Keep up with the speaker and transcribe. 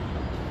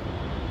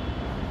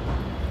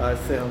आज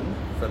से हम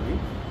सभी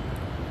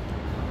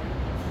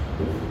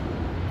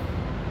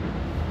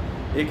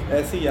एक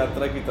ऐसी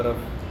यात्रा की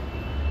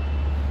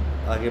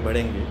तरफ आगे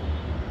बढ़ेंगे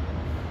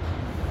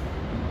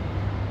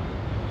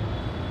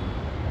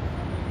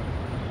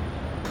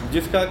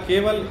जिसका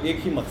केवल एक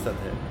ही मकसद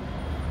है,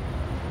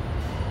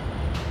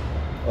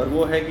 और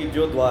वो है कि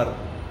जो द्वार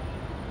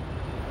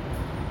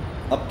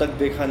अब तक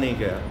देखा नहीं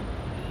गया,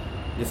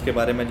 जिसके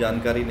बारे में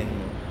जानकारी नहीं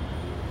है,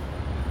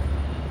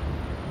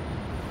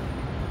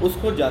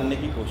 उसको जानने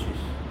की कोशिश,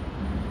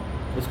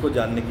 उसको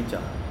जानने की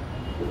चाह।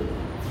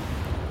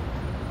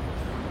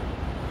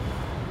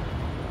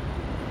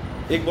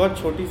 एक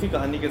बहुत छोटी सी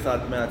कहानी के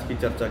साथ मैं आज की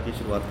चर्चा की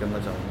शुरुआत करना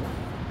चाहूँगा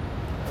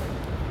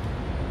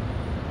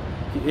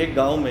कि एक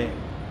गांव में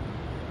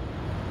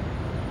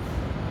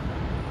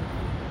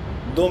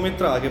दो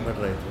मित्र आगे बढ़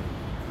रहे थे,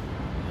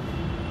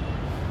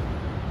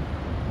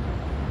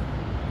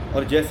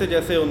 और जैसे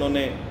जैसे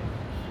उन्होंने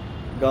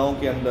गांव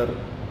के अंदर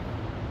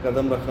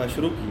कदम रखना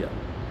शुरू किया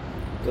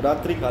तो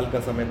रात्रि काल का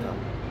समय था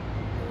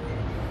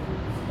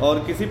और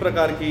किसी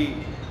प्रकार की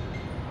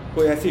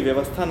कोई ऐसी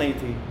व्यवस्था नहीं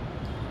थी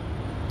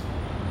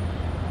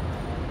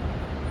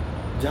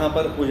जहाँ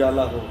पर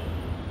उजाला हो,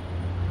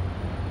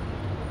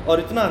 और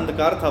इतना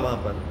अंधकार था वहाँ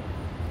पर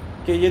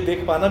कि ये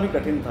देख पाना भी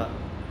कठिन था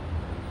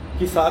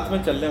कि साथ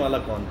में चलने वाला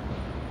कौन है।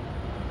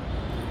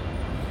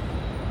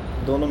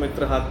 दोनों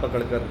मित्र हाथ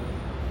पकड़कर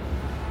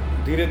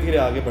धीरे धीरे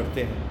आगे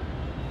बढ़ते हैं,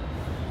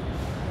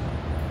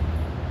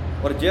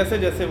 और जैसे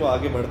जैसे वो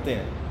आगे बढ़ते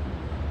हैं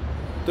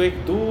तो एक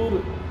दूर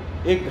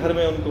एक घर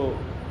में उनको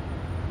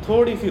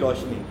थोड़ी सी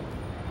रोशनी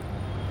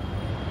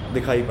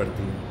दिखाई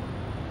पड़ती है,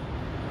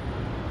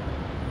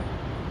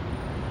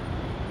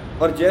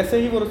 और जैसे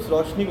ही वो उस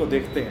रोशनी को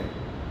देखते हैं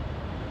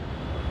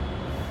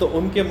तो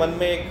उनके मन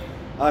में एक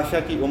आशा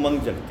की उमंग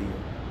जगती है,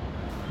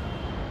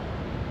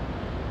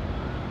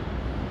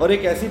 और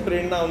एक ऐसी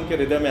प्रेरणा उनके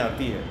हृदय में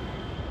आती है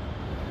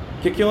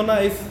कि क्यों ना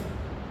इस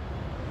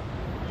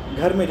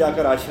घर में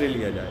जाकर आश्रय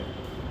लिया जाए,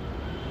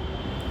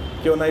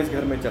 क्यों ना इस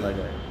घर में चला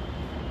जाए।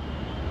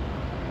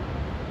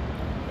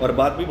 और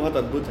बात भी बहुत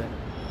अद्भुत है,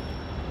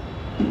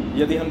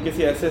 यदि हम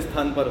किसी ऐसे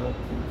स्थान पर हों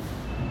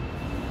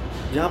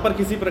जहाँ पर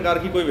किसी प्रकार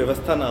की कोई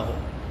व्यवस्था ना हो,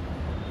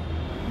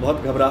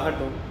 बहुत घबराहट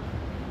हो,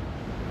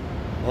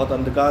 बहुत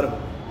अंधकार हो,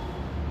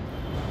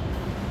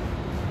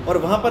 और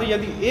वहाँ पर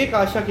यदि एक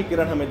आशा की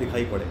किरण हमें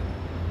दिखाई पड़े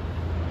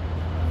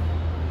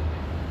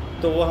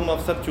तो वो हम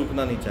अवसर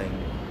चूकना नहीं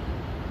चाहेंगे।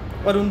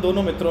 और उन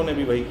दोनों मित्रों ने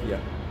भी वही किया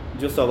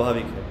जो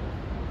स्वाभाविक है।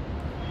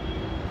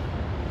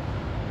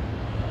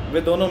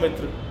 वे दोनों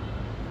मित्र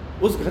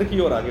उस घर की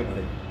ओर आगे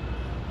बढ़े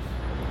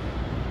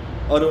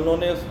और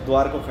उन्होंने उस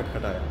द्वार को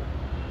खटखटाया,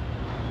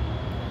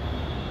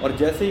 और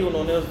जैसे ही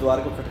उन्होंने उस द्वार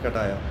को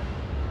खटखटाया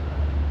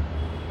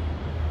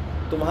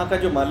तो वहाँ का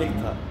जो मालिक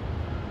था,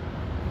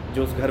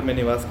 जो उस घर में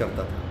निवास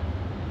करता था,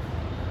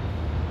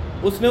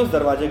 उसने उस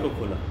दरवाजे को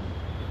खोला,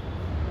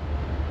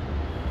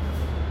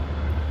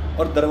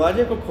 और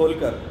दरवाजे को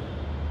खोलकर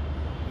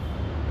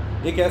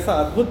एक ऐसा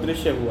अद्भुत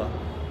दृश्य हुआ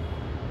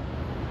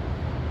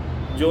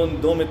जो उन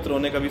दो मित्रों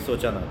ने कभी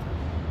सोचा ना था।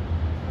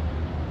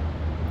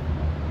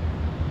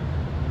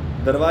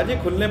 दरवाजे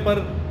खुलने पर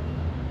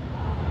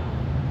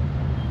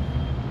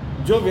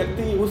जो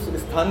व्यक्ति उस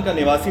स्थान का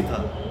निवासी था,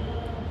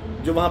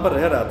 जो वहाँ पर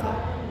रह रहा था,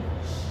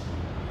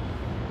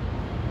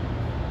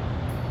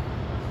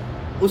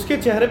 उसके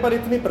चेहरे पर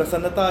इतनी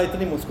प्रसन्नता,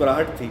 इतनी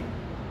मुस्कुराहट थी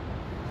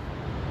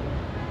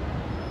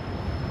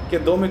कि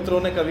दो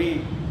मित्रों ने कभी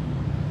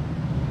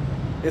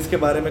इसके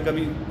बारे में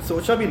कभी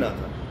सोचा भी ना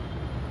था।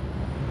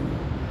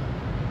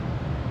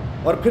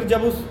 और फिर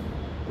जब उस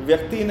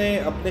व्यक्ति ने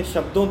अपने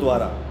शब्दों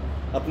द्वारा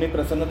अपनी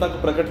प्रसन्नता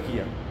को प्रकट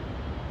किया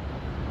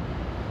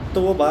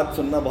तो वो बात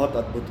सुनना बहुत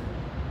अद्भुत है।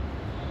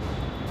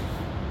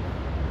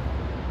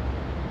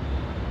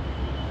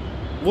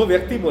 वो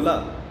व्यक्ति बोला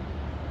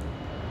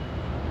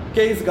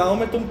कि इस गांव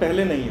में तुम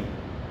पहले नहीं हो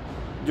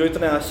जो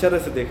इतने आश्चर्य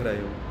से देख रहे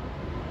हो।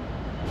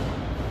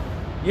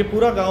 ये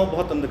पूरा गांव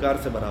बहुत अंधकार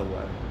से भरा हुआ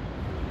है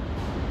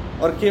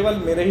और केवल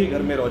मेरे ही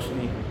घर में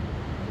रोशनी है,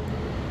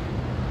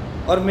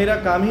 और मेरा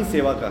काम ही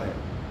सेवा का है,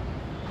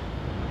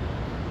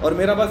 और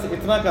मेरा बस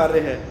इतना कार्य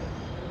है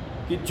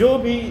कि जो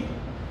भी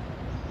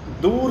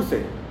दूर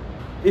से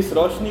इस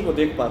रोशनी को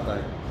देख पाता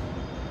है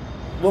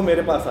वो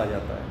मेरे पास आ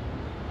जाता है,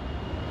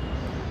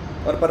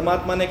 और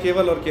परमात्मा ने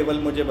केवल और केवल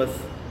मुझे बस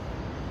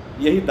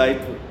यही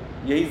दायित्व,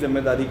 यही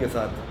जिम्मेदारी के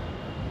साथ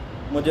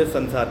मुझे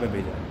संसार में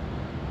भेजा है।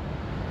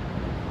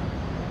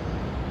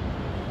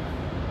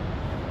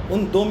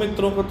 उन दो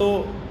मित्रों को तो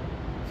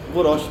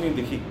वो रोशनी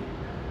दिखी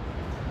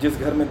जिस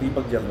घर में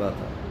दीपक जल रहा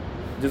था,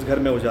 जिस घर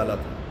में उजाला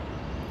था,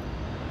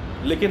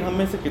 लेकिन हम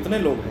में से कितने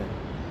लोग हैं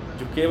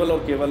जो केवल और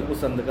केवल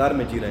उस अंधकार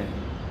में जी रहे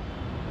हैं,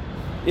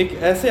 एक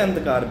ऐसे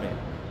अंधकार में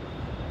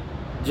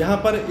जहाँ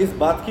पर इस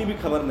बात की भी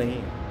खबर नहीं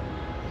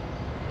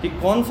है कि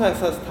कौन सा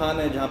ऐसा स्थान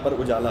है जहाँ पर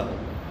उजाला हो,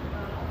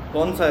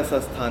 कौन सा ऐसा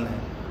स्थान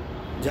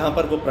है जहाँ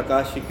पर वो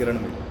प्रकाश की किरण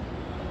मिले।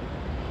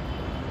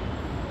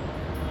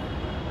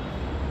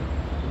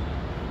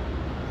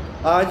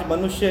 आज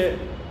मनुष्य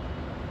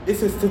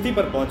इस स्थिति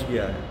पर पहुंच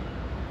गया है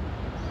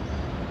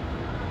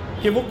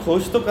कि वो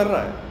खोज तो कर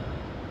रहा है,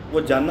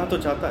 वो जानना तो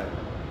चाहता है,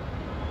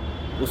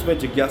 उसमें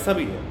जिज्ञासा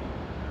भी है,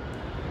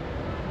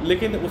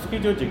 लेकिन उसकी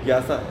जो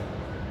जिज्ञासा है,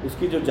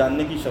 उसकी जो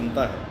जानने की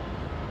क्षमता है,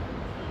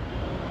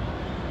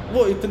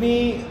 वो इतनी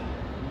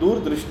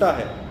दूरदृष्टा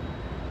है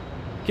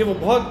कि वो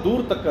बहुत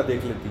दूर तक का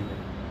देख लेती है।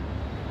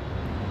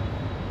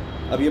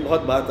 अब ये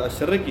बहुत बात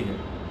आश्चर्य की है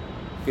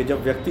कि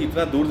जब व्यक्ति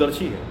इतना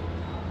दूरदर्शी है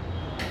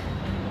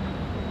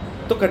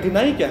तो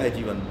कठिनाई क्या है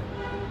जीवन में?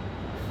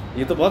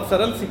 ये तो बहुत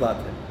सरल सी बात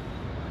है।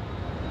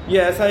 ये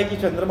ऐसा है कि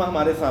चंद्रमा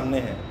हमारे सामने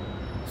है,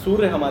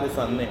 सूर्य हमारे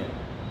सामने है,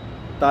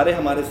 तारे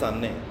हमारे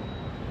सामने हैं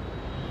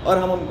और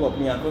हम उनको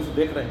अपनी आंखों से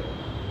देख रहे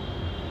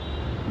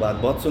हैं। बात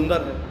बहुत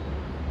सुंदर है,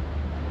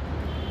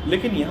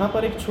 लेकिन यहाँ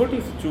पर एक छोटी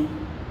सी चूक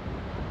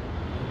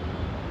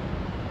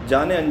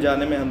जाने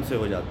अनजाने में हमसे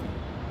हो जाती है,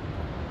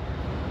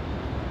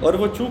 और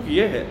वो चूक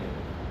ये है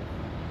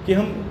कि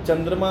हम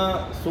चंद्रमा,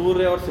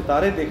 सूर्य और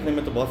सितारे देखने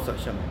में तो बहुत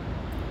सक्षम हैं,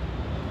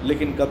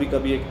 लेकिन कभी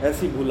कभी एक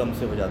ऐसी भूल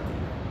हमसे हो जाती है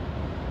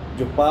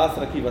जो पास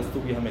रखी वस्तु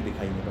की हमें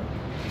दिखाई नहीं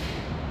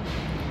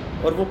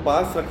पड़ती। और वो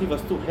पास रखी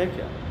वस्तु है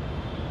क्या?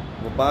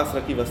 वो पास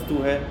रखी वस्तु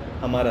है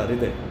हमारा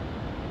हृदय,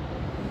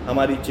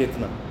 हमारी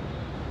चेतना,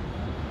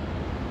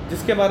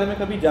 जिसके बारे में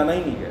कभी जाना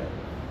ही नहीं गया,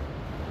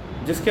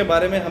 जिसके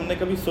बारे में हमने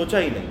कभी सोचा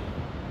ही नहीं,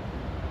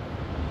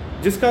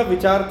 जिसका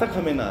विचार तक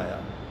हमें ना आया,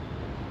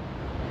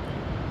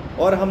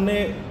 और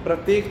हमने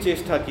प्रत्येक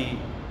चेष्टा की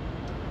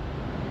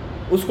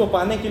उसको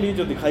पाने के लिए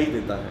जो दिखाई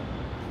देता है,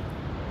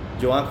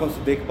 जो आंखों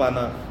से देख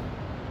पाना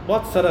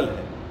बहुत सरल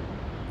है,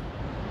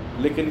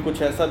 लेकिन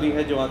कुछ ऐसा भी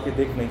है जो आंखें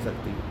देख नहीं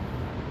सकती,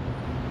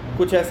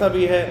 कुछ ऐसा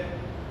भी है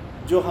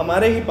जो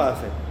हमारे ही पास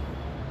है,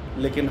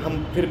 लेकिन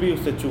हम फिर भी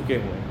उससे चूके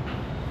हुए हैं।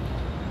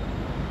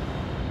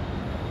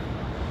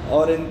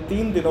 और इन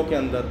 3 दिनों के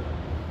अंदर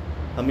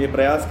हम ये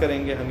प्रयास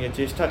करेंगे, हम ये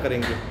चेष्टा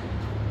करेंगे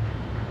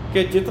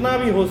कि जितना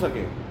भी हो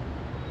सके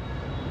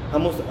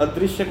हम उस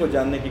अदृश्य को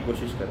जानने की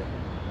कोशिश करें,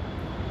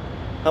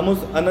 हम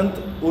उस अनंत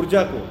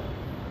ऊर्जा को,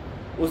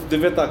 उस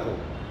दिव्यता को,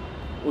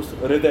 उस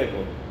हृदय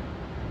को,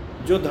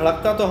 जो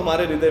धड़कता तो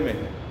हमारे हृदय में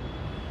है,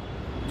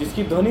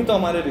 जिसकी ध्वनि तो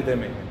हमारे हृदय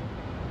में है,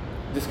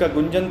 जिसका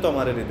गुंजन तो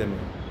हमारे हृदय में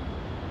है,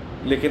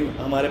 लेकिन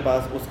हमारे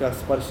पास उसका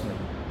स्पर्श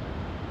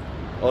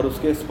नहीं। और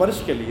उसके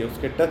स्पर्श के लिए,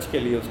 उसके टच के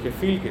लिए, उसके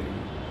फील के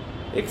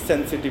लिए एक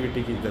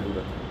सेंसिटिविटी की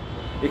ज़रूरत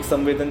है, एक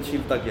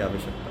संवेदनशीलता की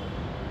आवश्यकता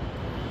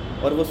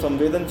है। और वो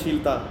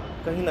संवेदनशीलता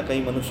कहीं ना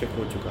कहीं मनुष्य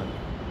खो चुका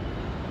है,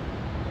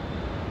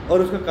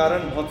 और उसका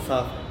कारण बहुत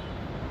साफ है।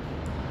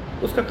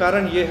 उसका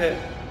कारण ये है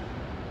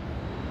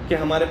कि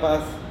हमारे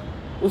पास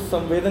उस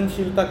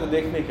संवेदनशीलता को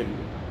देखने के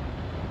लिए,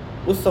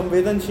 उस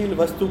संवेदनशील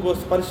वस्तु को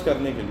स्पर्श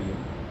करने के लिए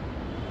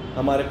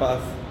हमारे पास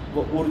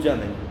वो ऊर्जा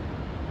नहीं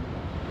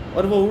है।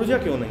 और वो ऊर्जा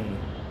क्यों नहीं है?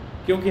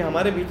 क्योंकि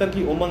हमारे भीतर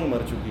की उमंग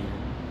मर चुकी है,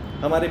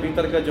 हमारे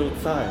भीतर का जो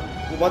उत्साह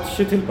है वो बहुत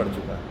शिथिल पड़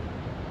चुका है।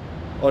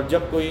 और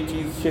जब कोई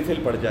चीज़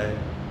शिथिल पड़ जाए,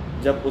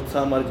 जब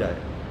उत्साह मर जाए,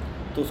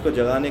 तो उसको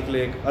जगाने के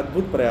लिए एक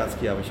अद्भुत प्रयास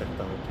की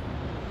आवश्यकता होती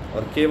है।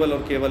 और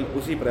केवल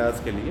उसी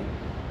प्रयास के लिए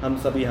हम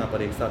सभी यहाँ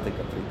पर एक साथ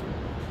एकत्रित हैं।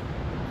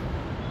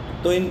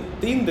 तो इन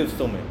 3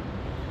 दिवसों में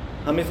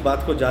हम इस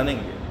बात को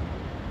जानेंगे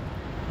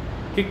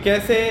कि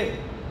कैसे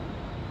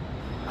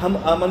हम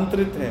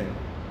आमंत्रित हैं,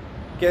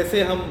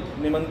 कैसे हम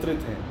निमंत्रित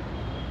हैं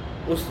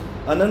उस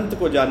अनंत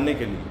को जानने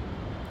के लिए,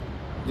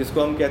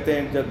 जिसको हम कहते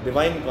हैं जब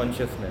डिवाइन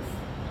कॉन्शियसनेस,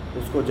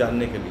 उसको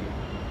जानने के लिए,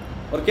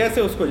 और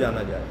कैसे उसको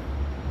जाना जाए।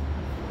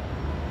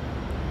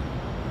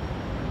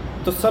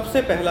 तो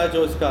सबसे पहला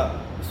जो इसका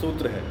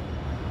सूत्र है,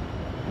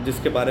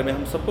 जिसके बारे में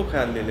हम सबको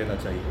ख्याल ले लेना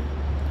चाहिए,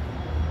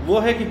 वो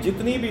है कि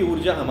जितनी भी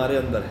ऊर्जा हमारे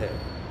अंदर है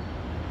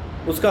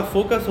उसका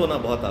फोकस होना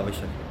बहुत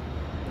आवश्यक है।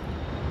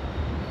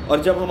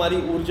 और जब हमारी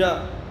ऊर्जा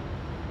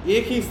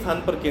एक ही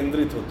स्थान पर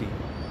केंद्रित होती है,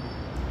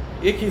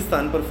 एक ही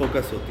स्थान पर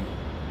फोकस होती है,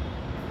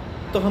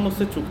 तो हम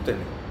उससे चूकते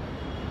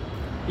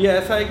नहीं। ये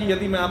ऐसा है कि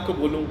यदि मैं आपको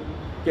बोलूं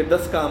कि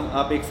 10 काम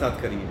आप एक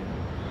साथ करिए,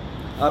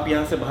 आप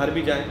यहाँ से बाहर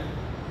भी जाएं,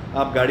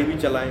 आप गाड़ी भी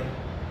चलाएं,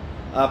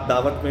 आप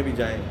दावत में भी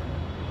जाएं,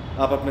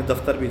 आप अपने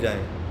दफ्तर भी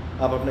जाएं,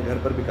 आप अपने घर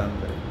पर भी काम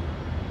करें,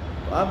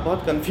 तो आप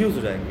बहुत कंफ्यूज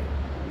हो जाएंगे,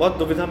 बहुत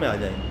दुविधा में आ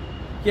जाएंगे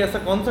कि ऐसा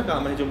कौन सा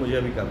काम है जो मुझे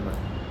अभी करना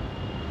है।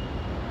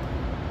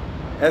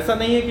 ऐसा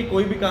नहीं है कि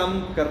कोई भी काम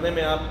करने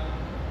में आप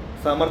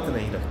सामर्थ्य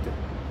नहीं रखते,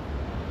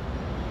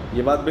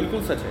 ये बात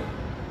बिल्कुल सच है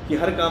कि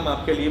हर काम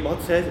आपके लिए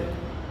बहुत सहज है,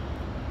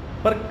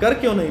 पर कर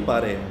क्यों नहीं पा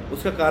रहे हैं,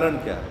 उसका कारण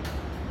क्या है?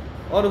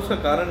 और उसका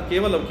कारण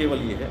केवल और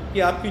केवल ये है कि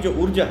आपकी जो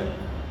ऊर्जा है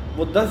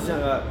वो 10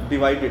 जगह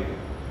डिवाइडेड है,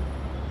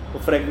 वो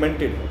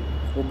फ्रेगमेंटेड है,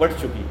 वो बढ़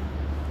चुकी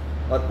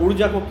है। और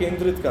ऊर्जा को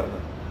केंद्रित करना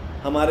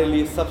हमारे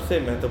लिए सबसे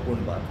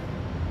महत्वपूर्ण बात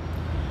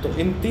है। तो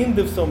इन 3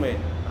 दिवसों में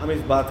हम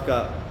इस बात का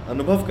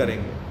अनुभव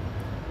करेंगे,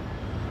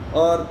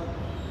 और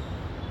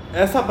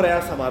ऐसा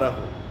प्रयास हमारा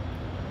हो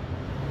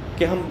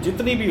कि हम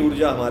जितनी भी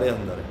ऊर्जा हमारे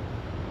अंदर है,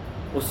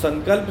 उस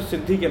संकल्प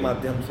सिद्धि के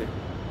माध्यम से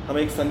हम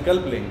एक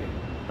संकल्प लेंगे,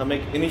 हम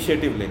एक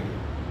इनिशिएटिव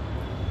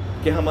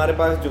लेंगे कि हमारे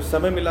पास जो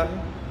समय मिला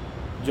है,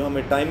 जो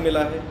हमें टाइम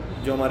मिला है,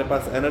 जो हमारे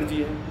पास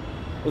एनर्जी है,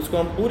 उसको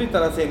हम पूरी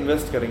तरह से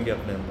इन्वेस्ट करेंगे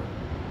अपने अंदर।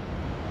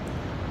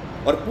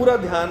 और पूरा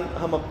ध्यान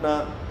हम अपना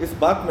इस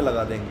बात में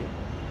लगा देंगे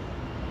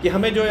कि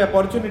हमें जो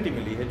अपॉर्चुनिटी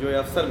मिली है, जो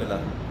अवसर मिला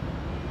है,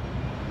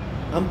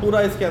 हम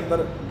पूरा इसके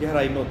अंदर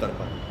गहराई में उतर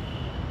पाए।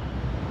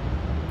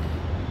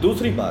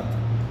 दूसरी बात,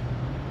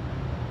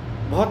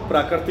 बहुत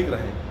प्राकृतिक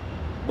रहें,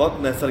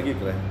 बहुत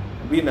नैसर्गिक रहें,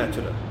 बी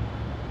नेचुरल।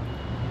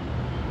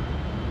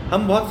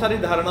 हम बहुत सारी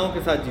धारणाओं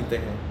के साथ जीते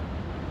हैं,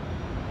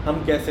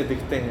 हम कैसे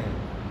दिखते हैं,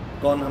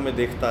 कौन हमें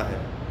देखता है,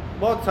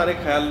 बहुत सारे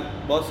ख्याल,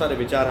 बहुत सारे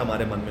विचार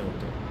हमारे मन में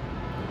होते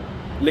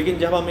हैं। लेकिन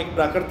जब हम एक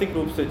प्राकृतिक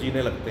रूप से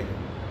जीने लगते हैं,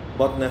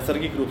 बहुत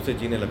नैसर्गिक रूप से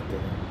जीने लगते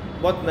हैं,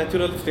 बहुत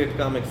नेचुरल स्टेट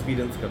का हम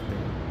एक्सपीरियंस करते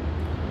हैं,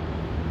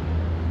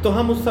 तो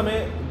हम उस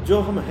समय जो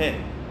हम हैं,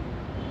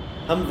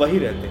 हम वही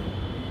रहते हैं।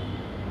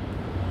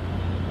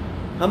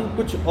 हम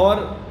कुछ और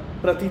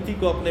प्रतीति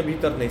को अपने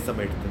भीतर नहीं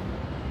समेटते,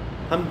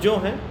 हम जो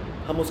हैं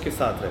हम उसके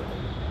साथ रहते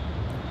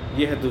हैं।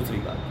 यह है दूसरी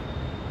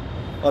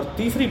बात। और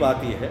तीसरी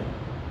बात यह है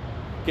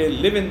कि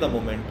लिव इन द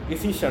मोमेंट,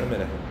 इसी क्षण में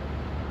रहें।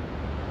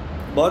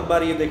 बहुत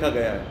बार ये देखा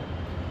गया है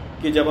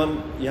कि जब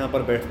हम यहाँ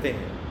पर बैठते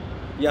हैं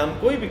या हम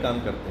कोई भी काम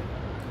करते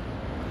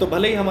हैं, तो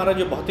भले ही हमारा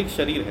जो भौतिक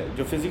शरीर है,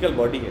 जो फिजिकल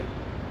बॉडी है,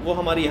 वो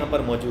हमारी यहाँ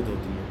पर मौजूद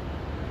होती है,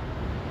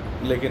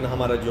 लेकिन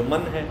हमारा जो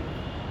मन है,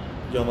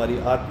 जो हमारी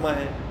आत्मा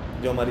है,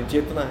 जो हमारी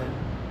चेतना है,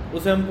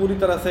 उसे हम पूरी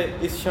तरह से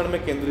इस क्षण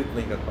में केंद्रित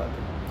नहीं कर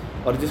पाते,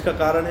 और जिसका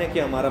कारण है कि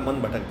हमारा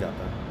मन भटक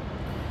जाता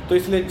है। तो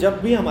इसलिए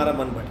जब भी हमारा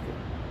मन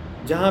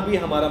भटके, जहाँ भी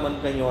हमारा मन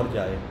कहीं और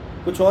जाए,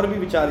 कुछ और भी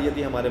विचार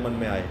यदि हमारे मन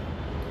में आए,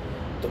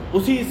 तो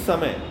उसी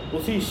समय,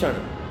 उसी क्षण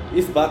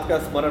इस बात का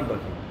स्मरण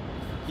रखें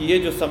कि ये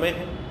जो समय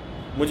है,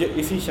 मुझे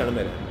इसी क्षण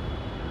में रहना।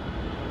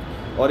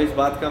 और इस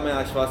बात का मैं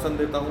आश्वासन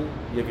देता हूँ,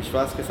 ये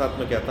विश्वास के साथ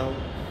मैं कहता हूँ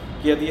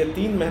कि यदि ये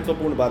 3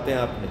 महत्वपूर्ण बातें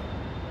आपने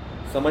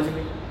समझ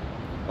ली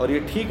और ये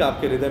ठीक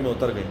आपके हृदय में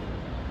उतर गई,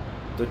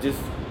 तो जिस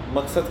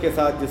मकसद के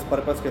साथ, जिस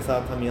पर्पस के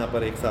साथ हम यहाँ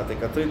पर एक साथ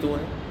एकत्रित हुए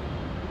हैं,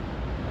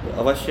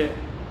 वो अवश्य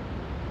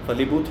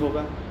फलीभूत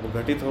होगा, वो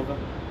घटित होगा,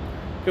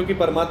 क्योंकि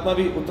परमात्मा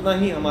भी उतना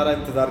ही हमारा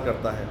इंतज़ार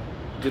करता है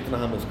जितना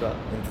हम उसका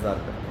इंतज़ार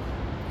करते हैं।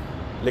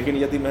 लेकिन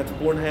यदि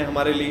महत्वपूर्ण है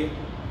हमारे लिए,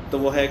 तो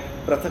वो है एक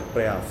पृथक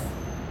प्रयास।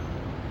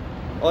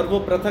 और वो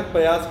पृथक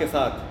प्रयास के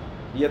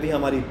साथ यदि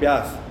हमारी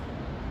प्यास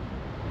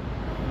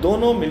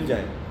दोनों मिल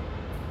जाए,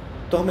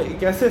 तो हम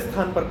एक ऐसे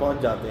स्थान पर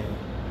पहुंच जाते हैं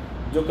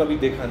जो कभी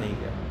देखा नहीं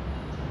गया।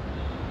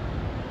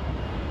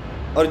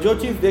 और जो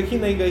चीज़ देखी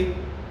नहीं गई,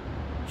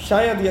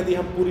 शायद यदि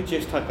हम पूरी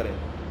चेष्टा करें,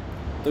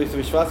 तो इस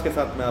विश्वास के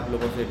साथ मैं आप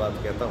लोगों से ये बात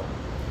कहता हूँ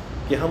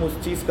कि हम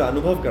उस चीज़ का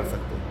अनुभव कर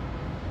सकते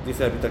हैं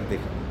जिसे अभी तक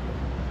देखा नहीं।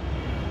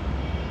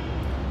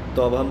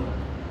 तो अब हम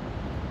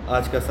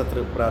आज का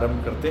सत्र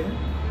प्रारंभ करते हैं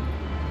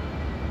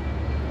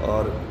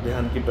और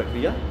ध्यान की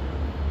प्रक्रिया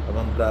अब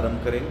हम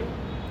प्रारंभ करेंगे।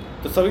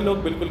 तो सभी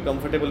लोग बिल्कुल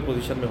कंफर्टेबल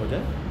पोजीशन में हो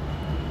जाएं,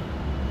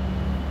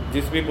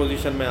 जिस भी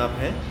पोजीशन में आप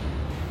हैं।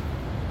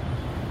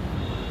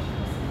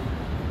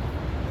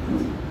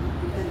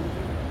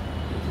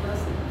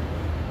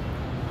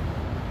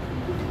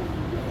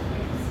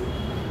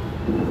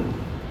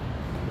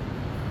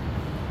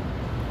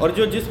 और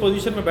जो जिस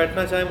पोजीशन में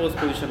बैठना चाहें वो उस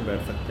पोजीशन में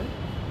बैठ सकते हैं।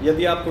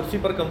 यदि आप कुर्सी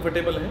पर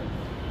कंफर्टेबल हैं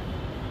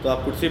तो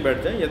आप कुर्सी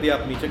बैठ जाएं, यदि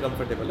आप नीचे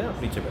कंफर्टेबल हैं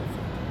आप नीचे बैठ सकते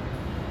हैं।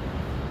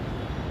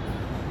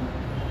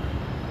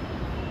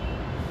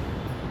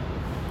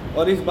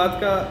 और इस बात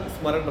का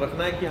स्मरण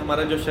रखना है कि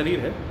हमारा जो शरीर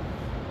है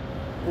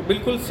वो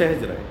बिल्कुल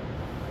सहज रहे,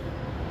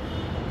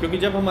 क्योंकि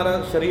जब हमारा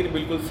शरीर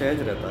बिल्कुल सहज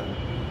रहता है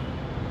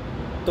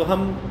तो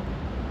हम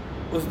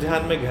उस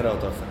ध्यान में गहरा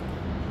उतर सकते हैं,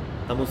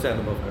 हम उसे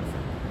अनुभव कर सकते हैं।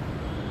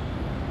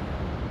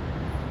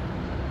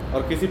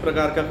 और किसी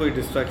प्रकार का कोई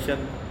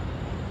डिस्ट्रैक्शन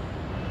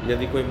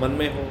यदि कोई मन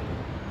में हो,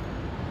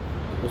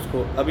 उसको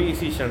अभी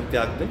इसी क्षण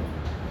त्याग दें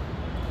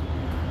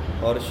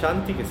और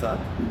शांति के साथ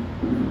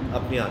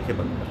अपनी आंखें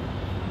बंद करें।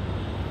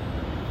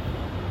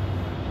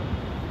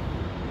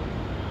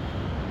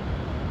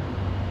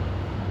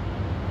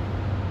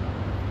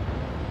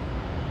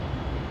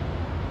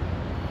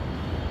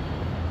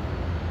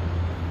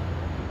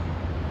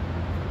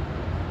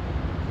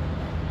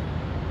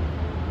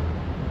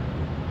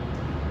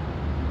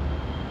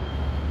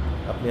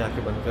 अपनी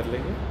आंखें बंद कर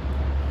लेंगे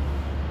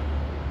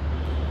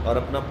और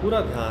अपना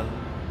पूरा ध्यान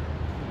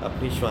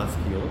अपनी श्वास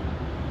की ओर।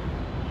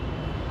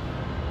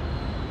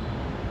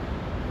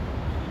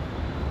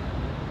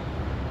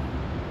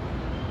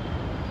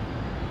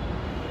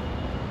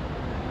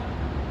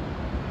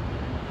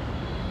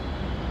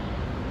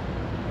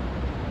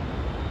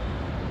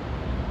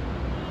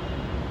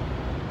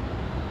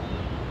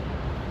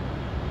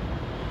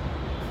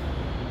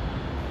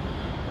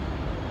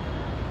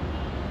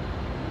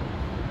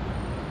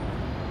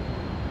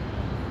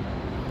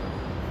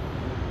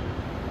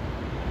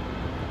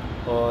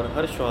 और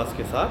हर श्वास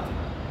के साथ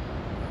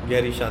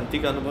गहरी शांति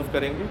का अनुभव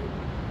करेंगे।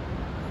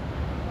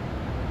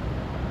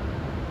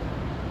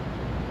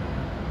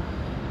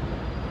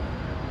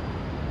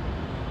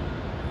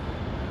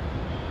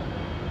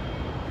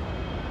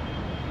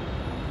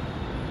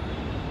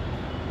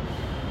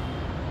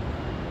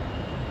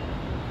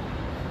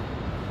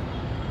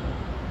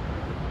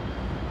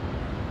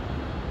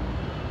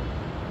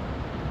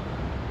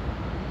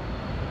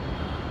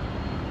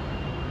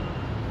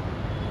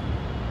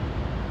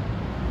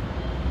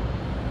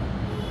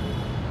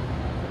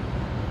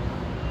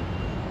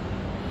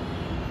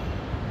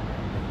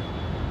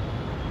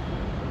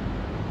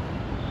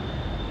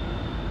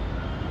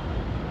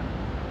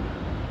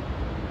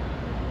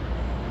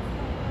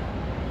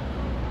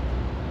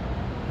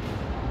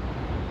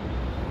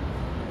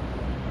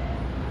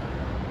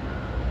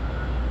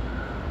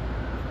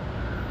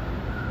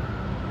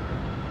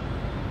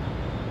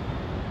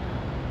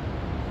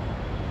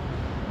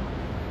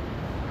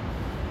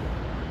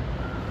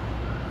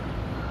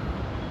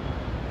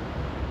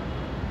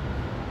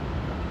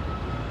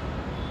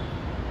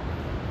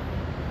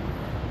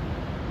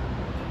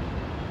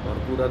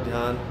 पूरा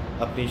ध्यान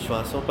अपनी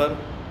श्वासों पर।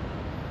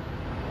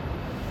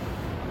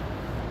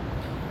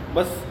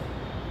 बस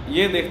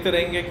ये देखते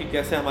रहेंगे कि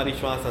कैसे हमारी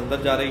श्वास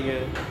अंदर जा रही है,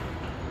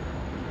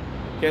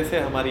 कैसे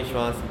हमारी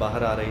श्वास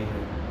बाहर आ रही है।